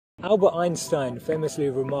Albert Einstein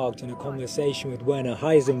famously remarked in a conversation with Werner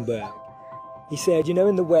Heisenberg, he said, you know,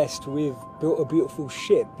 in the West we've built a beautiful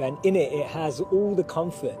ship and in it has all the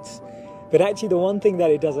comforts. But actually the one thing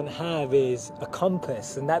that it doesn't have is a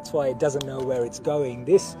compass, and that's why it doesn't know where it's going.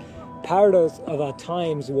 This paradox of our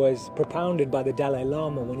times was propounded by the Dalai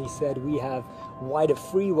Lama when he said we have wider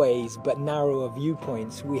freeways but narrower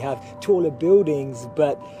viewpoints. We have taller buildings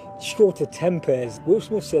but shorter tempers. Will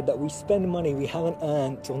Smith said that we spend money we haven't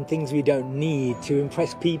earned on things we don't need to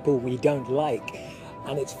impress people we don't like.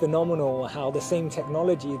 And it's phenomenal how the same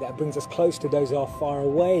technology that brings us close to those who are far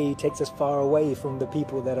away takes us far away from the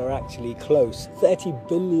people that are actually close. 30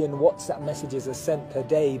 billion WhatsApp messages are sent per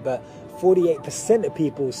day, but 48% of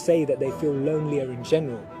people say that they feel lonelier in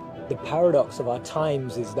general. The paradox of our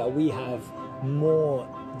times is that we have more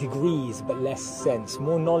degrees but less sense,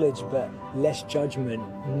 more knowledge but less judgment,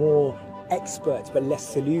 more experts but less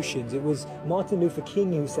solutions. It was Martin Luther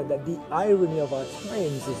King who said that the irony of our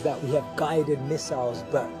times is that we have guided missiles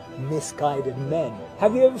but misguided men.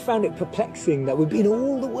 Have you ever found it perplexing that we've been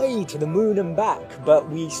all the way to the moon and back, but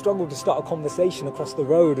we struggle to start a conversation across the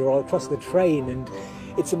road or across the train? And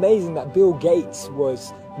it's amazing that Bill Gates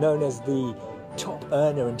was known as the top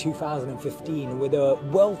earner in 2015 with a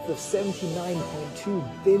wealth of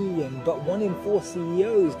 79.2 billion, but 1 in 4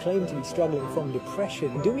 CEOs claim to be struggling from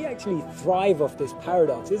depression. Do we actually thrive off this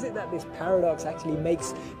paradox? Is it that this paradox actually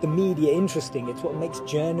makes the media interesting? It's what makes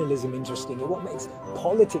journalism interesting. It's what makes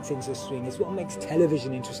politics interesting. It's what makes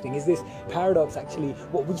television interesting. Is this paradox actually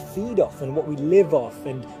what we feed off and what we live off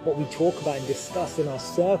and what we talk about and discuss in our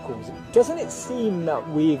circles? Doesn't it seem that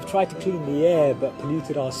we've tried to clean the air but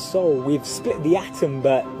polluted our soul? We've split the atom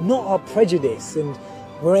but not our prejudice, and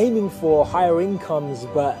we're aiming for higher incomes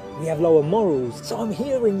but we have lower morals. So I'm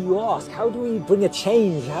hearing you ask, how do we bring a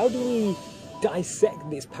change? How do we dissect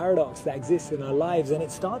this paradox that exists in our lives? And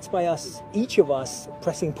it starts by us, each of us,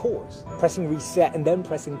 pressing pause, pressing reset, and then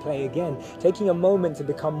pressing play again, taking a moment to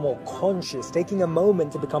become more conscious, taking a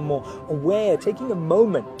moment to become more aware, taking a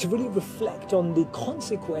moment to really reflect on the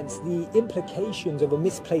consequence, the implications of a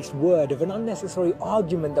misplaced word, of an unnecessary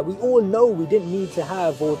argument that we all know we didn't need to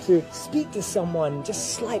have, or to speak to someone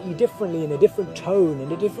just slightly differently, in a different tone,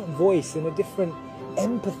 in a different voice, in a different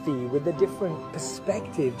empathy, with a different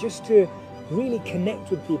perspective, just to really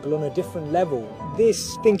connect with people on a different level.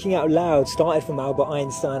 This thinking out loud started from Albert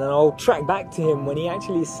Einstein, and I'll track back to him when he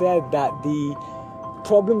actually said that the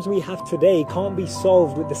problems we have today can't be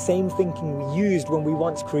solved with the same thinking we used when we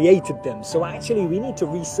once created them. So actually we need to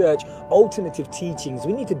research alternative teachings.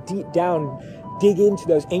 We need to dig into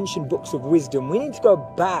those ancient books of wisdom. We need to go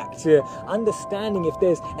back to understanding if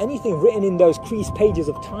there's anything written in those creased pages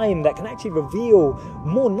of time that can actually reveal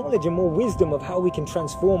more knowledge and more wisdom of how we can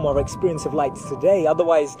transform our experience of life today.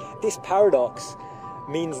 Otherwise, this paradox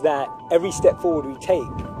means that every step forward we take,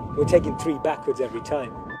 we're taking 3 backwards every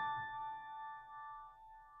time.